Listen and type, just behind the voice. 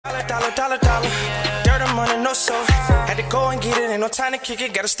dollar. Dirt and money, no soul. Had to go and get it, ain't no time to kick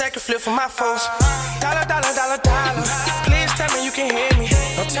it. Got a stack of flip for my foes. Dollar. Please tell me you can hear me.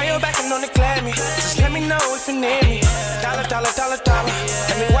 Don't turn your back and don't neglect me. Just let me know if you need me. Dollar.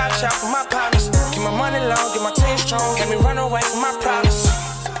 Let me watch out for my partners. Keep my money long, get my team strong. Let me run away from my problems.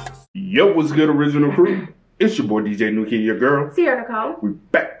 Yo, what's good, original crew? It's your boy DJ Nuki, your girl Sierra Nicole. We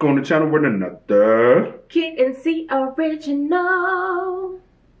back on the channel with another Kid and C original.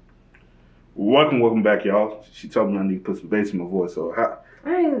 Welcome back, y'all. She told me I need to put some bass in my voice. So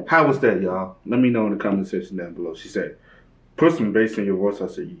how was that, y'all? Let me know in the comment section down below. She said, put some bass in your voice. I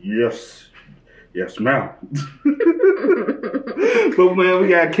said, yes, ma'am. But man, we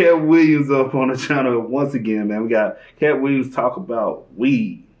got Katt Williams up on the channel once again, man. We got Katt Williams talk about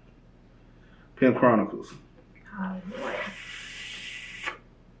weed. Pimp Chronicles. Oh boy.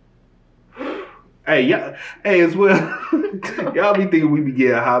 Hey, y'all, as well, y'all be thinking we be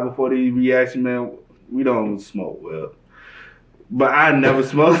getting high before the reaction, man. We don't smoke well. But I never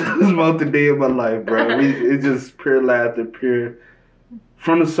smoked a day in my life, bro. It's just pure laughter, pure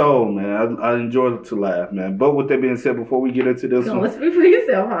from the soul, man. I enjoy to laugh, man. But with that being said, before we get into this one, don't speak for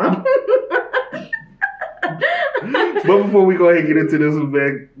yourself, huh? But before we go ahead and get into this one,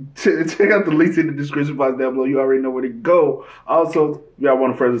 man, check out the links in the description box down below. You already know where to go. Also, if y'all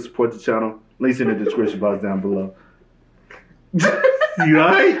want to further support the channel, links in the description box down below. You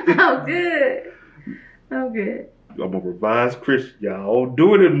alright? I'm good. I'm a revised Christian. Y'all don't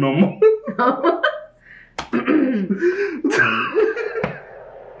do it no more.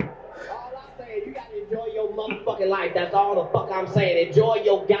 Enjoy your motherfucking life. That's all the fuck I'm saying. Enjoy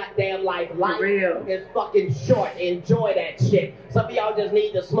your goddamn life. Life is fucking short. Enjoy that shit. Some of y'all just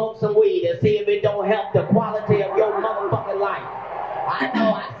need to smoke some weed and see if it don't help the quality of your motherfucking life. I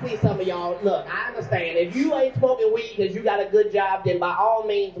know, I see some of y'all. Look, I understand. If you ain't smoking weed because you got a good job, then by all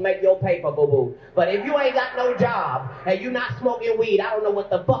means make your paper, boo-boo. But if you ain't got no job and you not smoking weed, I don't know what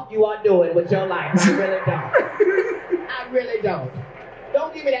the fuck you are doing with your life. I really don't. I really don't.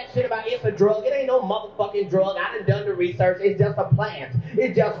 Don't give me that shit about it's a drug. It ain't no motherfucking drug. I done the research. It's just a plant.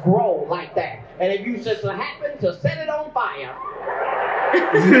 It just grows like that. And if you just happen to set it on fire,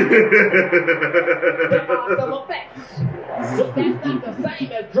 there are some effects. But that's not the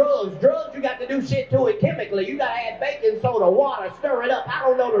same as drugs. Drugs, you got to do shit to it chemically. You got to add baking soda, water, stir it up. I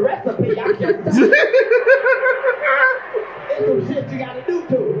don't know the recipe. I'm just it's some shit you got to do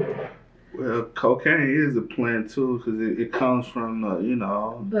to it. Well, cocaine is a plant too, because it comes from, you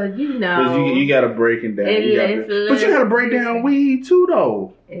know. But you know. Because you got to break it down. But you got to break down weed too,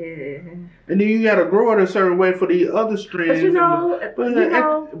 though. And then you got to grow it a certain way for the other strains. But you know.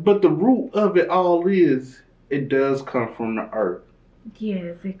 But the root of it all is, it does come from the earth.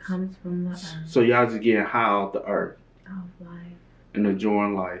 Yes, it comes from the earth. So y'all just getting high off the earth. Of life. And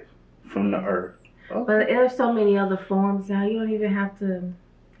enjoying life from the earth. Okay. But there's so many other forms now. You don't even have to.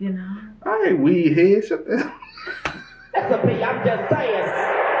 You know. I ain't weed head. Shut the hell. That's a me. I'm just saying.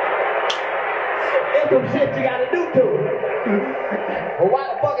 There's some shit you gotta do to it. Well, why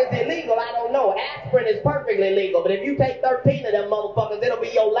the fuck is it illegal? I don't know. Aspirin is perfectly legal, but if you take 13 of them motherfuckers, it'll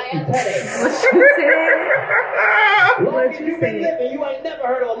be your last headache. Long as you been living, you ain't never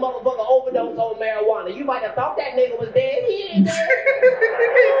heard of a motherfucker overdose on marijuana. You might have thought that nigga was dead. He ain't dead.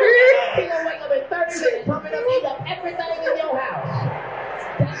 He gonna wake up in 30 minutes, pumping up, eat up everything in your house.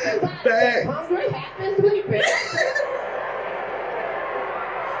 That's hungry, happy, sleeping.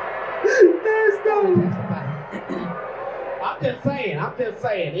 I'm just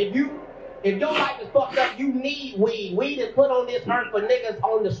saying. If your life is fucked up, you need weed. Weed is put on this earth for niggas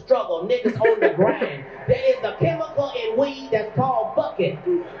on the struggle, niggas on the grind. There is a chemical in weed that's called bucket.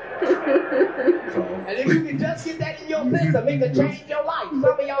 And if you can just get that in your system, it can change your life. Some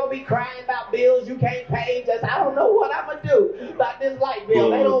of y'all be crying about bills you can't pay. Just, I don't know what I'm going to do about this light bill.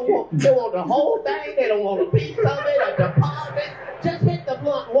 They want the whole thing. They don't want a piece of it, a deposit. Just hit the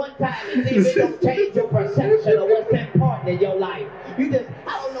blunt one time and see if it don't change your perception of what's important in your life. You just,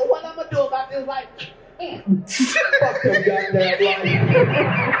 I don't know what I'm going to do about this life. Fuck them goddamn life.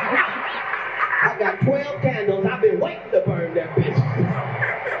 I got 12 candles. I've been waiting to burn that bitch.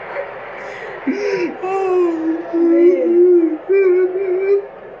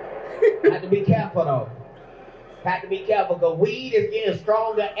 Had to be careful though. Had to be careful because weed is getting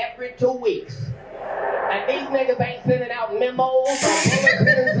stronger every 2 weeks. And these niggas ain't sending out memos or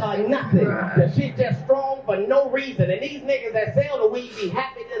bulletins or nothing. The shit just strong for no reason. And these niggas that sell the weed be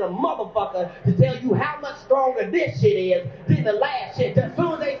happy than a motherfucker to tell you how much stronger this shit is than the last shit. As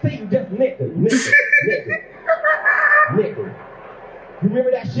soon as they see you, just nickel. You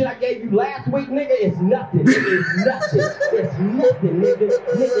remember that shit I gave you last week, nigga? It's nothing. It's nothing. It's nothing, nigga.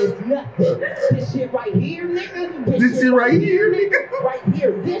 Nigga, it's nothing. This shit right here, nigga. This shit right here, nigga. Right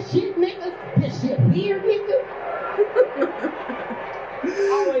here. This shit, nigga. This shit here, nigga.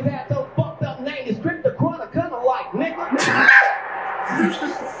 Always had some fucked up name. It's cryptochronic like, nigga.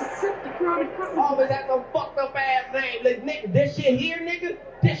 Always had some fucked up ass name. Like, nigga, this shit here, nigga.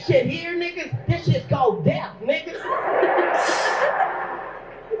 This shit here, nigga. This shit's called death, nigga.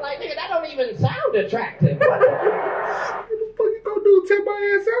 Like, nigga, that don't even sound attractive. What the fuck you gonna do? Take my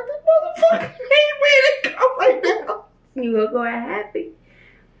ass out this motherfucker? Ain't ready to come right now. You gonna go out happy?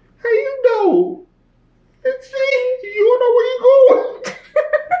 How you know? And see, you don't know where you going.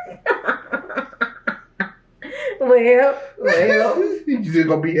 Well. You just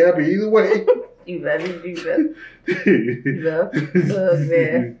gonna be happy either way. You better. Look,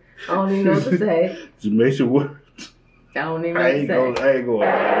 man. I don't even know what to say. Just make sure what. I don't even know what to say. I ain't going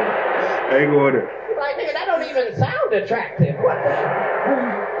there. Like, nigga, that don't even sound attractive. What the?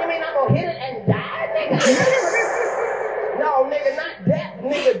 You mean I'm gonna hit it and die, nigga? No, nigga, not death,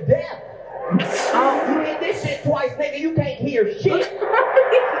 nigga, death. You hit this shit twice, nigga, you can't hear shit. Like,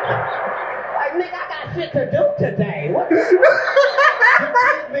 nigga, I got shit to do today. What the fuck? This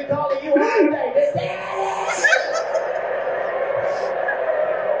kid's been calling you all day.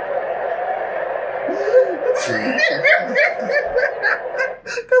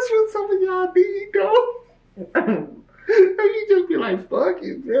 That's what some of y'all need, though. You just be like, fuck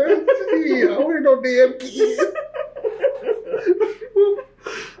it, man. Yeah, I ain't no damn kid.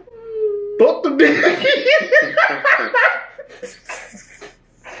 Fuck the damn kid.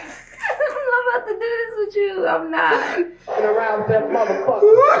 I'm not about to do this with you. I'm not. Fucking around with that motherfucker.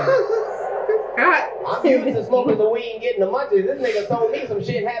 I'm used to smoking the weed and getting the munchies. This nigga sold me some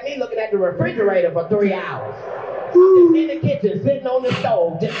shit, had me looking at the refrigerator for 3 hours. I'm just in the kitchen, sitting on the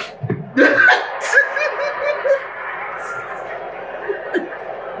stove, just...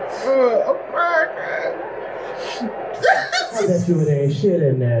 I'm crying. I bet you there ain't shit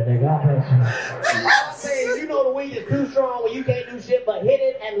in there, nigga. I bet you. I'm saying, you know the weed is too strong when you can't do shit but hit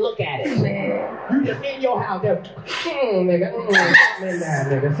it and look at it. Man. You just in your house, there, nigga, something in there,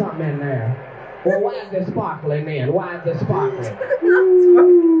 nigga, something in there. Well, why is this sparkling then? Why is this sparkling?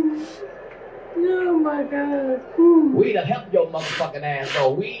 Oh my God. Weed will help your motherfucking ass,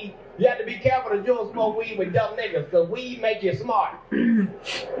 though. Weed, you have to be careful that you don't smoke weed with dumb niggas, because weed make you smart.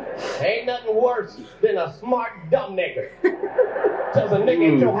 Ain't nothing worse than a smart dumb nigga. Just a nigga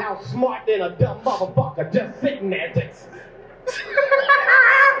in your house smart than a dumb motherfucker just sitting there just...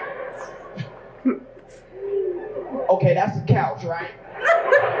 Okay, that's the couch, right?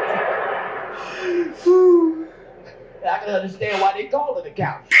 I can understand why they call it a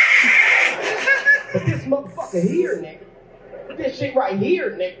couch. But this motherfucker here, nigga, this shit right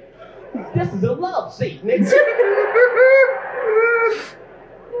here, nigga, this is a love seat, nigga.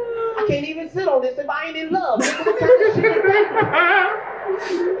 I can't even sit on this if I ain't in love, nigga. What kind of shit is that?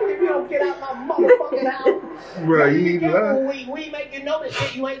 If you don't get out my motherfucking house. Right, you ain't lying. We make you notice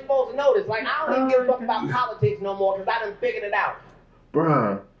shit you ain't supposed to notice. Like, I don't even give a fuck about politics no more, because I done figured it out.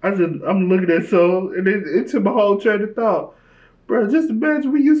 Bruh, I'm looking at so, and it took my whole train of thought. Bruh, just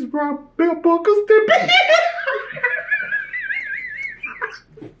imagine we used to rob belt buckles to be.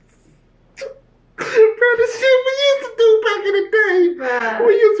 Bro, the shit we used to do back in the day. Bruh.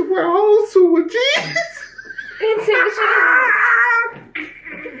 We used to wear whole suit with jeans. And take the shit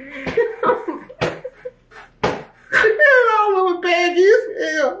And all of our baggies,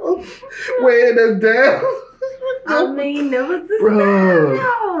 hell, weighing us down. I mean, it was the Bro.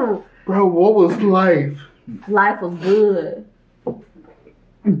 style. Bro, what was life? Life was good. Why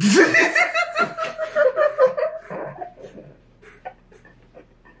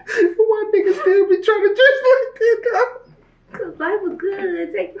niggas still be trying to dress like that, though? Cause life was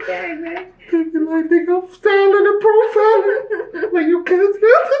good. Take it back, man. Thinking like nigga, I'm styling and profiling. Like you can't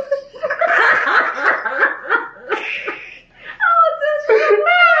tell.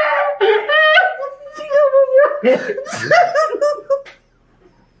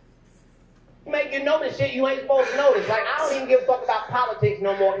 Make you notice shit you ain't supposed to notice. Like, I don't even give a fuck about politics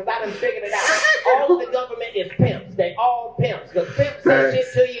no more, because I done figured it out. All of the government is pimps. They all pimps. Because pimps say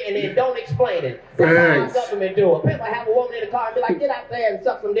shit to you and then don't explain it. That's how our government do it. Pimp will have a woman in the car and be like, get out there and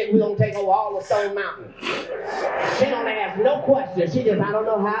suck some dick. We're going to take over all of Stone Mountain. She don't ask no questions. She just, I don't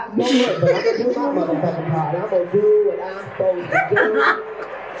know how it's going to work, but I'm going to do my motherfucking part. I'm going to do what I'm supposed to do.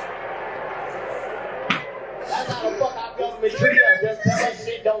 That's how the fuck our government treat us. Just tell us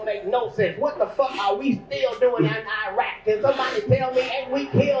shit don't make no sense. What the fuck are we still doing in Iraq? Can somebody tell me, ain't we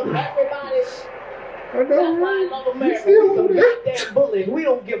killed everybody? I know, why I love America. We some goddamn bullies. We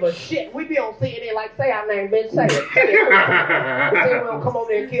don't give a shit. We be on CNN like, say our name, bitch, say it. Say it. Say we don't come over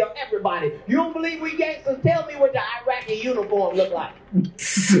there and kill everybody. You don't believe we gangsters? Tell me what the Iraqi uniform look like.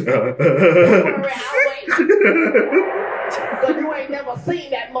 Because you ain't never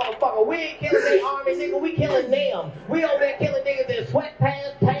seen that motherfucker. We ain't killing their army, nigga. We killing them. We over there killing niggas in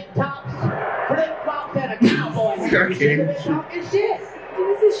sweatpants, tank tops, flip-flops, and a cowboy hat. You should have been talking shit.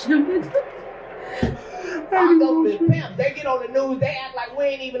 Our government pimps, they get on the news, they act like we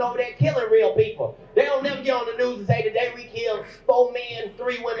ain't even over there killing real people. They don't never get on the news and say today we killed 4 men,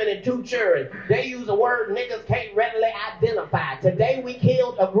 3 women, and 2 children. They use a word niggas can't readily identify. Today we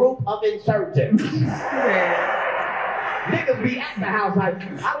killed a group of insurgents. Niggas be at the house like,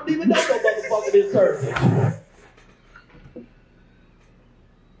 I don't even know no motherfucking insurgents.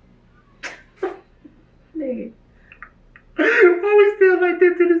 Nigga. I always feel like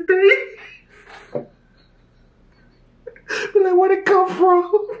that to this day. But like, where'd it come from?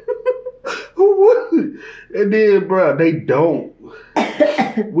 Who would? And then, bro, they don't.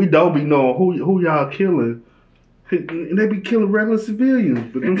 We don't be knowing who y'all killing. And they be killing regular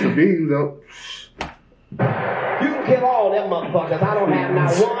civilians. But them civilians out. You can kill all them motherfuckers. I don't have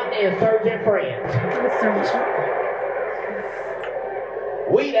not one insurgent friend.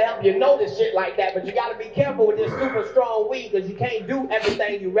 Weed to help you notice shit like that, but you gotta be careful with this super strong weed because you can't do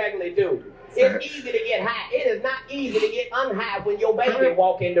everything you regularly do. It's easy to get high. It is not easy to get unhigh when your baby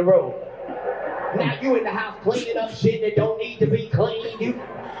walk in the room. Now you in the house cleaning up shit that don't need to be cleaned. You.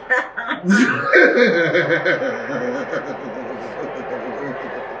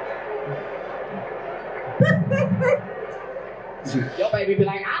 Your baby be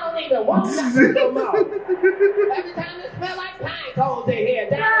like, I don't even want nothing no more. Every time it smell like pine cones in here,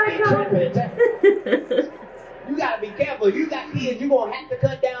 down be tripping. You gotta be careful. You got kids, you gonna have to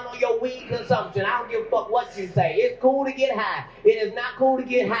cut down on your weed consumption. I don't give a fuck what you say. It's cool to get high. It is not cool to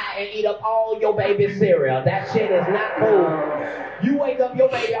get high and eat up all your baby's cereal. That shit is not cool. You wake up your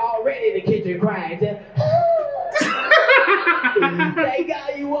baby already in the kitchen crying. Thank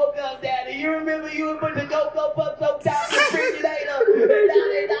God you woke up, Daddy. You remember you would put the Cocoa Puffs on top of the refrigerator? And now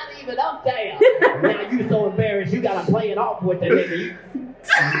they're not even up there. Now you so embarrassed, you gotta play it off with the nigga.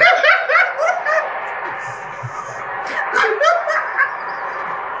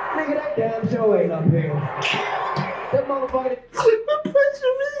 Nigga, that damn show ain't up here. That motherfucker.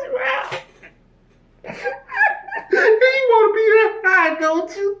 You want to be that high,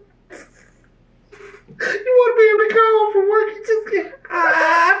 don't you? You want to be able to go home from work and just get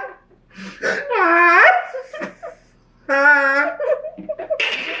high.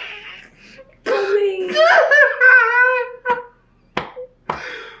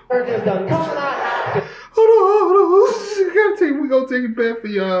 Just done coming out. Hold on. We gonna take it back for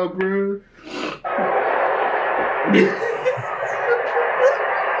y'all, bro. Nigga,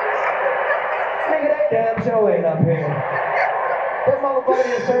 that damn show ain't up here. That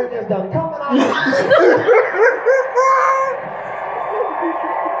motherfucker insurgents done coming out.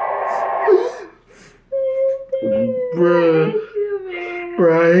 Bruh.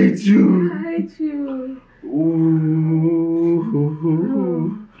 Bruh, I hate you. I hate you. Ooh.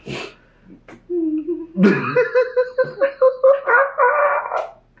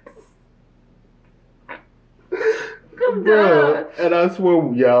 Bro, and I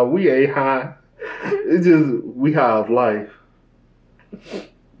swear, y'all, we ain't high. It's just, we have life.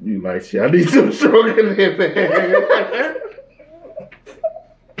 You like shit, I need some sugar in there, man.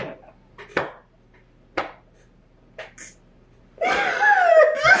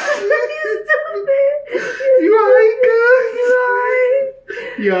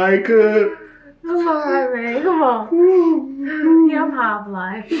 You ain't good? I'm alright, man. Come on. Yeah, I'm high of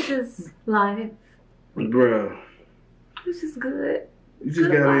life. It's just life. Bruh. It's just good. You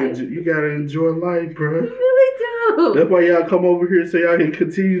just gotta enjoy life, bro. You really do. That's why y'all come over here so y'all can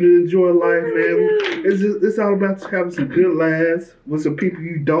continue to enjoy life, man. It's all about having some good laughs with some people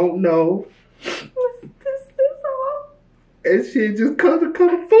you don't know. This all. And shit just come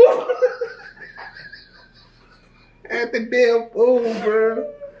full. At the damn fool, bro.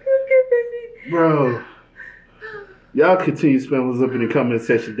 Bro. Y'all continue spamming us up in the comment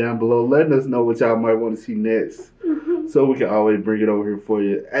section down below, letting us know what y'all might want to see next. So we can always bring it over here for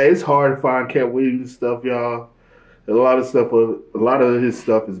you. Hey, it's hard to find Katt Williams stuff, y'all. A lot of his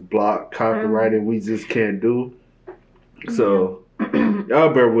stuff is blocked, copyrighted. We just can't do. So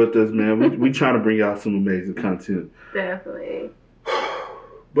y'all bear with us, man. We trying to bring y'all some amazing content. Definitely.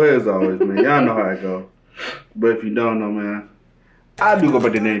 But as always, man, y'all know how it go. But if you don't know, man, I do go by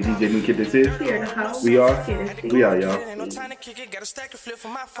the name DJ New Kid. This is. We are. We are, y'all. No time to kick it, got a stack of flip for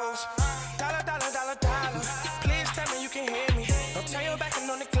my foes. Dollar, dollar, dollar, dollar. Please tell me you can hear me. Don't turn your back and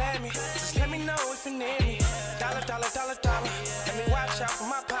don't neglect me. Just let me know if you need me. Dollar, dollar, dollar, dollar. Let me watch out for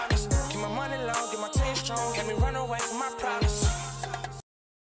my partners. Keep my money long, get my team strong. Let me run away from my problems.